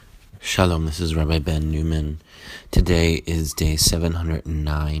Shalom, this is Rabbi Ben Newman. Today is day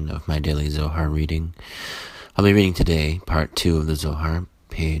 709 of my daily Zohar reading. I'll be reading today part 2 of the Zohar,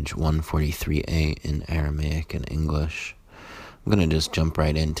 page 143a in Aramaic and English. I'm going to just jump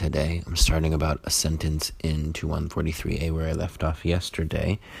right in today. I'm starting about a sentence into 143a where I left off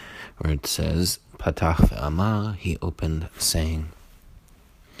yesterday, where it says, Patach ve'amar, he opened saying,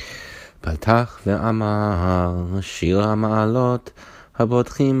 Patach ve'amar, shir ha'ma'alot,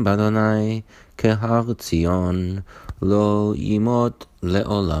 הבוטחים באדוני כהר ציון, לא ימות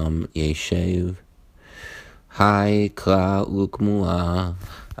לעולם ישב. היי קרא וכמוה,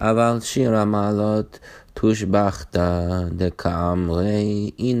 אבל שיר המעלות תושבחת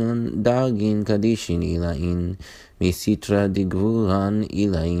דקאמרי אינון דרגין קדישין אילאין, מסיטרא דגבורן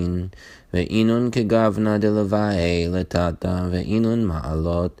אילאין, ואינון כגבנה דלוואי לטאטה, ואינון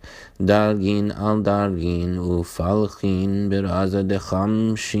מעלות דרגין על דרגין ופלחין ברזה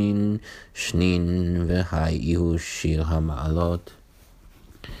דחמשין שנין, והי יהו שיר המעלות.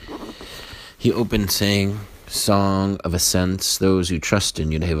 He opened saying, Song of Ascents, those who trust in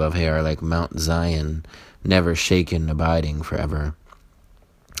Yud-Heh-Vav-Heh are like Mount Zion, never shaken, abiding forever.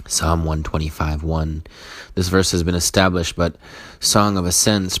 Psalm 125:1. This verse has been established, but Song of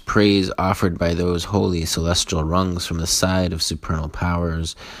Ascents, praise offered by those holy celestial rungs from the side of supernal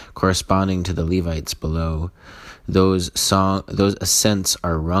powers, corresponding to the Levites below. Those ascents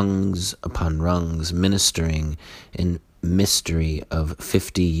are rungs upon rungs, ministering in mystery of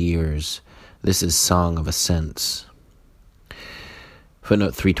 50 years. This is Song of Ascents.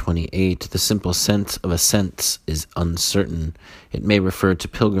 Footnote 328, the simple sense of ascents is uncertain. It may refer to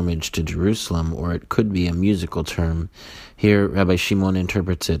pilgrimage to Jerusalem, or it could be a musical term. Here, Rabbi Shimon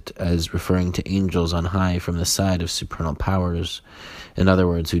interprets it as referring to angels on high from the side of supernal powers. In other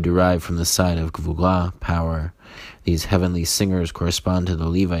words, who derive from the side of Gvula, power. These heavenly singers correspond to the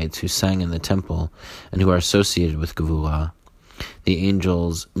Levites who sang in the temple and who are associated with Gvula. The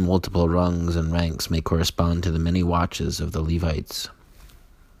angels' multiple rungs and ranks may correspond to the many watches of the Levites.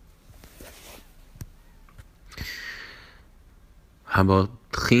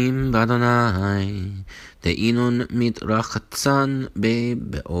 הבוטחים באדוני, דאינון מתרחצן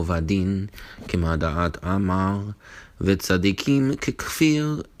בעובדין, כמדעת אמר, וצדיקים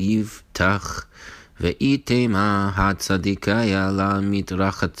ככפיר יבטח, ואיתמה הצדיקיה לה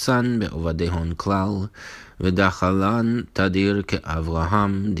מתרחצן בעובדיהון כלל, ודחלן תדיר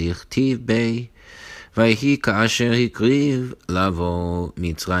כאברהם דכתיב בי, ויהי כאשר הקריב לבוא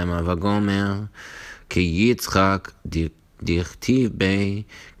מצרימה וגומר, כי יצחק דכתיב בי,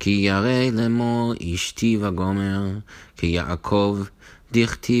 כי ירא לאמור אשתי וגומר, כי יעקב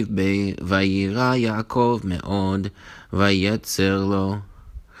דכתיב בי, וירא יעקב מאוד, ויצר לו,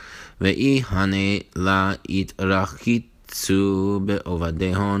 ואי הנה לה יתרחיצו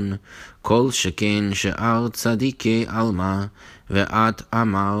בעובדיהון, כל שכן שאר צדיקי עלמא, ואת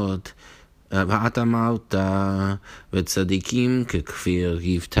אמרת, וצדיקים ככפיר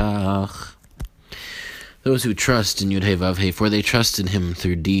יבטח. Those who trust in Yud-Heh-Vav-Heh, for they trust in him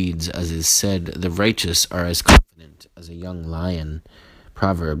through deeds, as is said, the righteous are as confident as a young lion.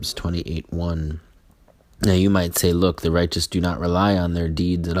 Proverbs 28:1. Now you might say, look, the righteous do not rely on their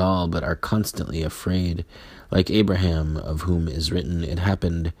deeds at all, but are constantly afraid. Like Abraham, of whom is written, it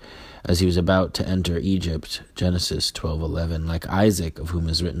happened as he was about to enter Egypt, Genesis 12:11. Like Isaac, of whom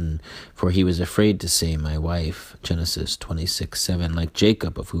is written, for he was afraid to say, my wife, Genesis 26:7. Like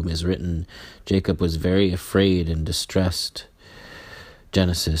Jacob, of whom is written, Jacob was very afraid and distressed,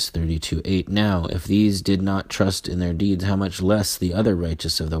 Genesis 32:8. Now, if these did not trust in their deeds, how much less the other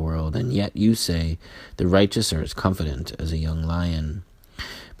righteous of the world? And yet you say, the righteous are as confident as a young lion.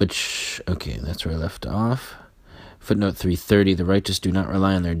 But okay, that's where I left off. Footnote 330, the righteous do not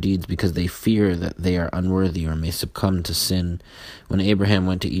rely on their deeds because they fear that they are unworthy or may succumb to sin. When Abraham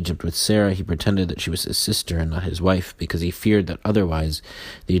went to Egypt with Sarah, he pretended that she was his sister and not his wife because he feared that otherwise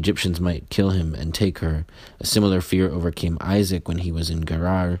the Egyptians might kill him and take her. A similar fear overcame Isaac when he was in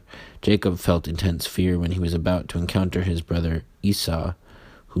Gerar. Jacob felt intense fear when he was about to encounter his brother Esau,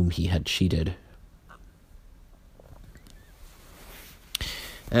 whom he had cheated.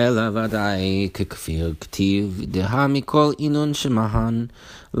 אלא ודאי ככפיר כתיב, דהה מכל אינון שמהן,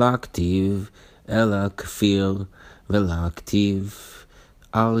 לה כתיב, אלא כפיר ולה כתיב,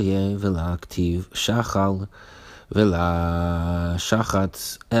 אריה ולה כתיב, שחל ולה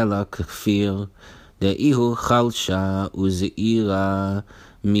שחץ, אלא ככפיר, דאיהו חלשה וזעירה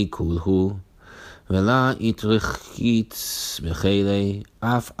מכולהו, ולה יתרחיץ בחילי,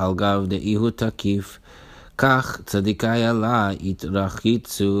 אף על גב דאיהו תקיף, כך צדיקיה לה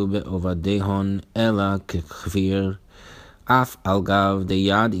יתרחיצו בעובדיהון אלא ככפיר, אף על גב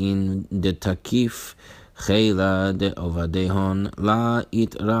דידין דתקיף חילה דעובדהון לה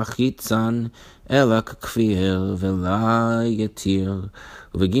יתרחיצן אלא ככפיר ולה יתיר,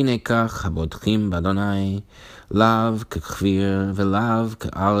 ובגיני כך הבוטחים באדוני, לאו ככפיר ולאו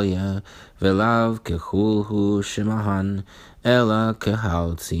כאריה ולאו ככולהו שמהן, אלא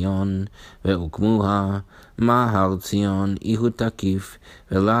כהר ציון, והוקמוה מהר ציון איהו תקיף,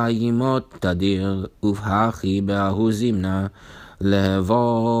 ולה ימות תדיר, ובהכי באהו זימנה,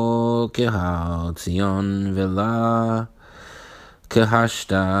 לבוא כהר ציון ולה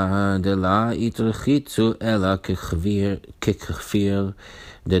כהשתה, דלה יתרחיצו אלא ככפיר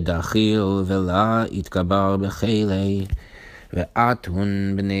דדחיל, ולה יתגבר בחילי,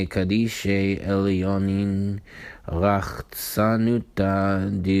 ואתון בני קדישי עליונין, רחצנותה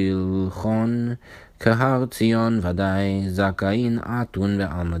דלחון, כהר ציון ודאי, זכאין אתון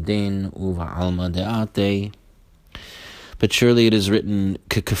בעלמא דין ובעלמא דעתי. But surely it is written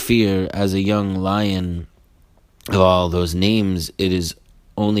Kafir as a young lion. Of all those names, it is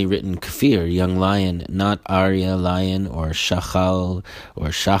only written Kafir, young lion, not Arya, lion, or Shachal, or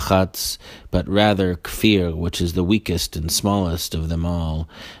Shachatz, but rather Kfir, which is the weakest and smallest of them all,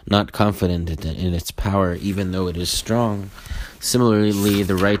 not confident in its power, even though it is strong. Similarly,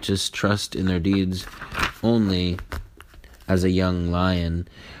 the righteous trust in their deeds only as a young lion.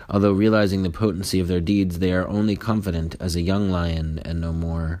 Although realizing the potency of their deeds, they are only confident as a young lion and no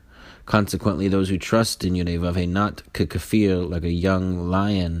more. Consequently, those who trust in Yud-Heh-Vav-Heh, not Kafir like a young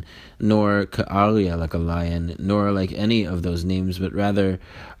lion, nor Ka'arya like a lion, nor like any of those names, but rather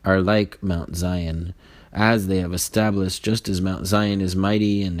are like Mount Zion. As they have established, just as Mount Zion is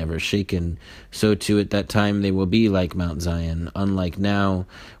mighty and never shaken, so too at that time they will be like Mount Zion, unlike now,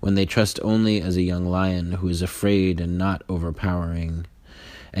 when they trust only as a young lion who is afraid and not overpowering.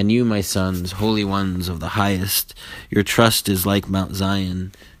 And you, my sons, holy ones of the highest, your trust is like Mount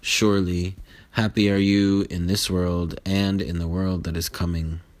Zion. Surely, happy are you in this world and in the world that is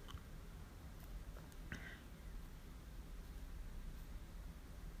coming.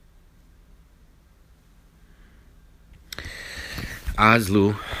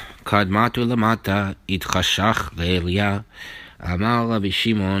 Azlu, kadmatu lamata, itchashach le'elia, amar Rabbi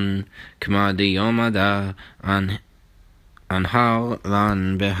Shimon, kma deyomada, Anhar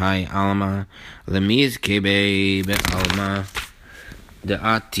lan behai alma, lemiz kebe be'alma,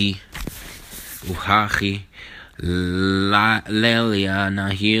 de'ati, uhachi, lelia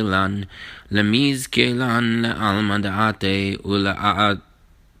nahir lan, lemiz kelan le'alma de'ate,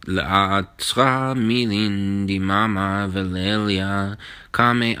 ula'atra milin dimama velelia,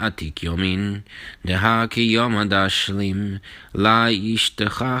 kame atik yomin, deha ki yomada shlim, la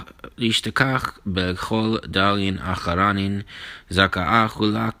yishtekach bechol darin acharanin, zaka'ach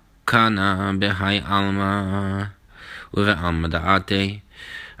ulakana behai alma, uve'alma da'ate,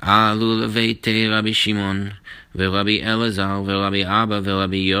 alu levete Rabbi Shimon, ve'Rabbi Elazar, ve'Rabbi Abba,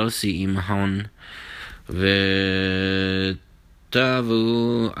 ve'Rabbi Yossi imhon,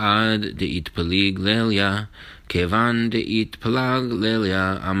 ve'tavu ad de'itpalig lelia, כיוון דאיתפלג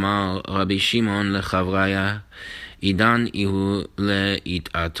לליה, אמר רבי שמעון לחבריה, עידן איהו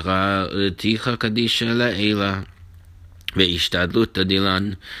להתעטרה לתיכה קדישה לאלה, והשתדלות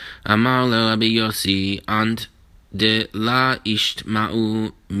דילן, אמר לרבי יוסי, אנט דלה ישתמעו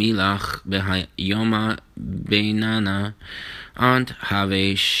מילך ביומה ביננה, אנט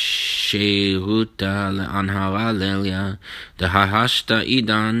הווה שירותה לאנהרה לליה, דהשתה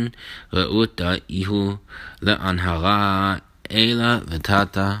עידן ראותה איהו le'anhara ela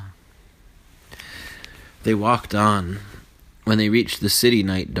v'tata. They walked on. When they reached the city,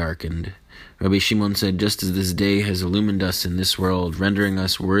 night darkened. Rabbi Shimon said, just as this day has illumined us in this world, rendering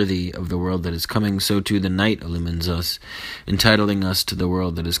us worthy of the world that is coming, so too the night illumines us, entitling us to the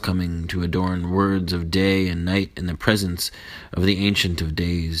world that is coming, to adorn words of day and night in the presence of the Ancient of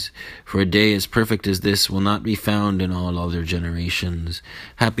Days. For a day as perfect as this will not be found in all other generations.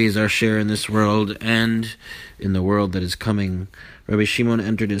 Happy is our share in this world and in the world that is coming. Rabbi Shimon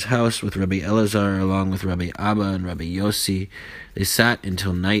entered his house with Rabbi Elazar along with Rabbi Abba and Rabbi Yossi. They sat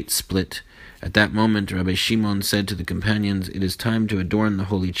until night split. At that moment, Rabbi Shimon said to the companions, "It is time to adorn the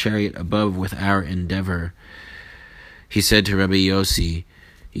holy chariot above with our endeavor." He said to Rabbi Yossi,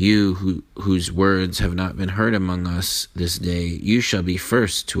 "You whose words have not been heard among us this day, you shall be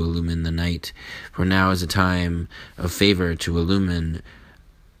first to illumine the night, for now is a time of favor to illumine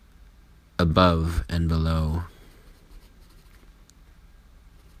above and below."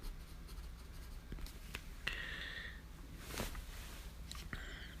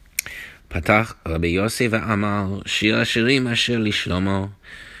 פתח רבי יוסי ואמר, שיר השירים אשר לשלמה,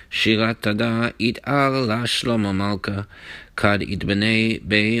 שירת תודה התעלה שלמה מלכה, כד יתבנה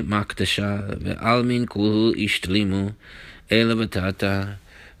במקדשה, ועלמין כולו השתלימו, אלה ותתה,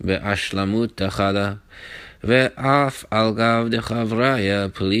 בהשלמות תחלה, ואף על גב דחבריה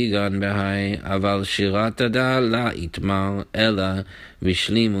פליגן בהי, אבל שירת תודה לה יתמל, אלא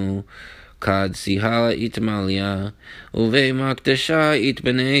בשלימו, כד סיהלה יתמליה, ובמקדשה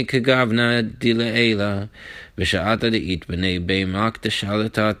יתבנה כגבנה דלעילה, בשעתה דיתבנה במקדשה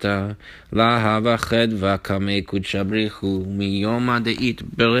לתתה, להבה חדווה כמי קודשה בריחו, מיומא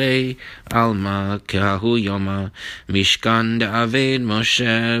דאיתברי עלמא, כהוא יומא, משכן דאבד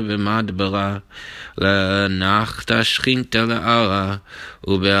משה במדברה, לנחתה שכינתה לארה,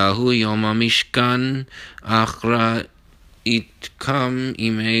 ובהוא יומא משכן אחרא יתקם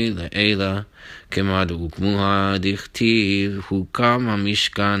אימי לאלה, כמד הוקמוה דכתיב, הוקם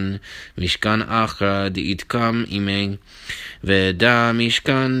המשכן, משכן אחרא דיתקם אימי, ודא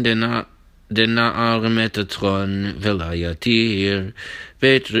משכן דנער מטטרון, ולה יתיר,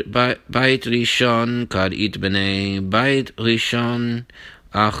 בית ראשון כד יתבנה, בית ראשון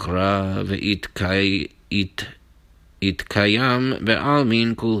אחרא, ויתקיים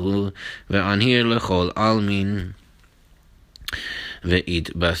בעלמין כולו, ואנהיר לכל עלמין.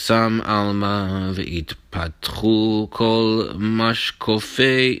 ויתבשם עלמא, ויתפתחו כל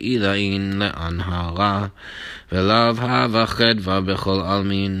משקופי עילאין לאנהרה, ולאו הווה חדווה בכל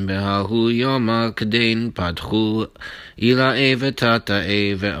עלמין, בההוא יומא כדין פתחו עילאי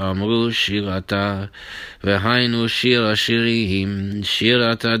ותתאי, ואמרו שירתה, והיינו שיר השירים,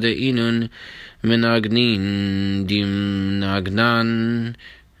 שירתה דאינון מנגנין דמנגנן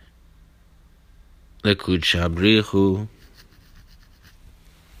לקודשה בריחו.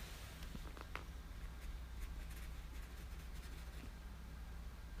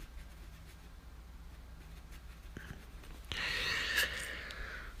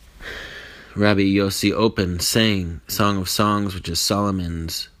 Rabbi Yossi opened, saying, Song of Songs, which is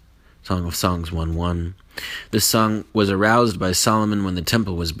Solomon's, Song of Songs 1:1. This song was aroused by Solomon when the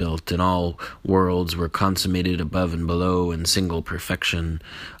temple was built, and all worlds were consummated above and below in single perfection.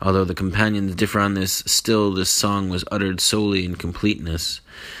 Although the companions differ on this, still this song was uttered solely in completeness,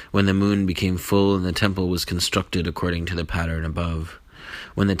 when the moon became full and the temple was constructed according to the pattern above.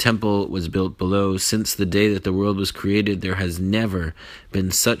 When the temple was built below, since the day that the world was created, there has never been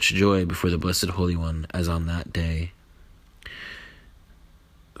such joy before the Blessed Holy One as on that day.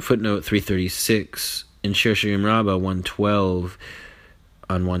 Footnote 336, in Shir Shirim Rabbah 112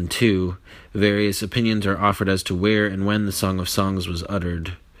 on 1:2, various opinions are offered as to where and when the Song of Songs was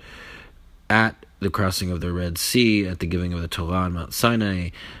uttered. At the crossing of the Red Sea, at the giving of the Torah on Mount Sinai,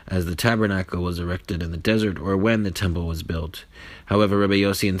 as the tabernacle was erected in the desert, or when the temple was built. However, Rabbi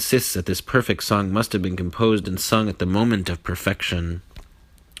Yossi insists that this perfect song must have been composed and sung at the moment of perfection,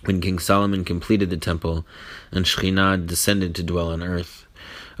 when King Solomon completed the temple, and Shekhinah descended to dwell on earth.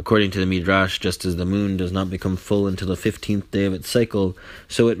 According to the Midrash, just as the moon does not become full until the 15th day of its cycle,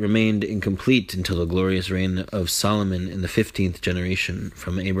 so it remained incomplete until the glorious reign of Solomon in the 15th generation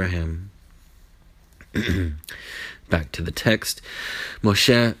from Abraham. Back to the text.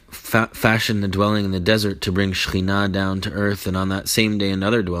 Moshe fashioned the dwelling in the desert to bring Shekhinah down to earth, and on that same day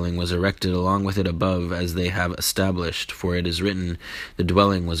another dwelling was erected along with it above, as they have established, for it is written, the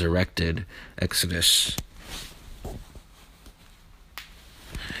dwelling was erected. Exodus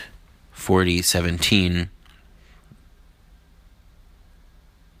 40:17.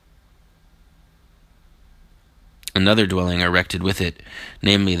 Another dwelling erected with it,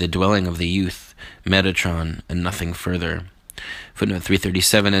 namely the dwelling of the youth, Metatron, and nothing further. Footnote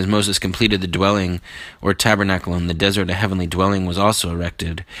 337, as Moses completed the dwelling, or tabernacle in the desert, a heavenly dwelling was also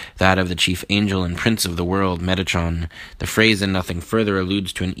erected, that of the chief angel and prince of the world, Metatron. The phrase "and nothing further"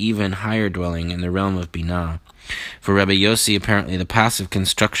 alludes to an even higher dwelling in the realm of Binah. For Rabbi Yossi, apparently the passive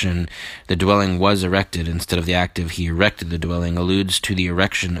construction, the dwelling was erected, instead of the active, he erected the dwelling, alludes to the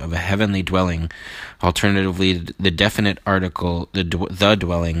erection of a heavenly dwelling. Alternatively, the definite article, the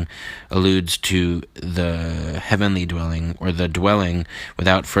dwelling, alludes to the heavenly dwelling, or the dwelling,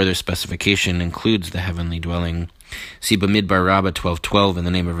 without further specification, includes the heavenly dwelling. See Bamidbar Rabbah 12:12 in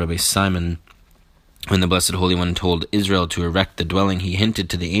the name of Rabbi Simon. When the Blessed Holy One told Israel to erect the dwelling, he hinted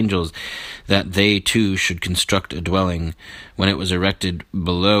to the angels that they too should construct a dwelling. When it was erected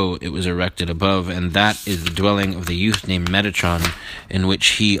below, it was erected above, and that is the dwelling of the youth named Metatron, in which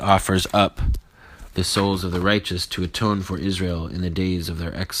he offers up the souls of the righteous to atone for Israel in the days of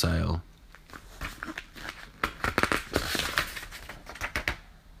their exile.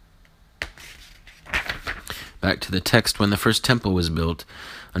 Back to the text. When the first temple was built,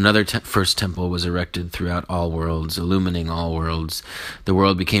 Another first temple was erected throughout all worlds, illumining all worlds. The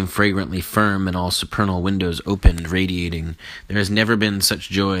world became fragrantly firm, and all supernal windows opened, radiating. There has never been such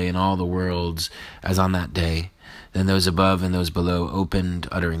joy in all the worlds as on that day. Then those above and those below opened,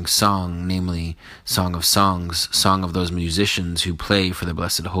 uttering song, namely, Song of Songs, song of those musicians who play for the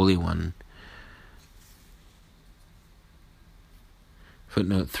Blessed Holy One.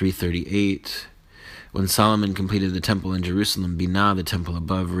 Footnote 338. When Solomon completed the temple in Jerusalem, Binah, the temple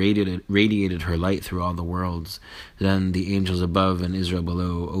above, radiated her light through all the worlds. Then the angels above and Israel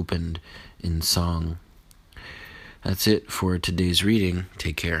below opened in song. That's it for today's reading.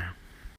 Take care.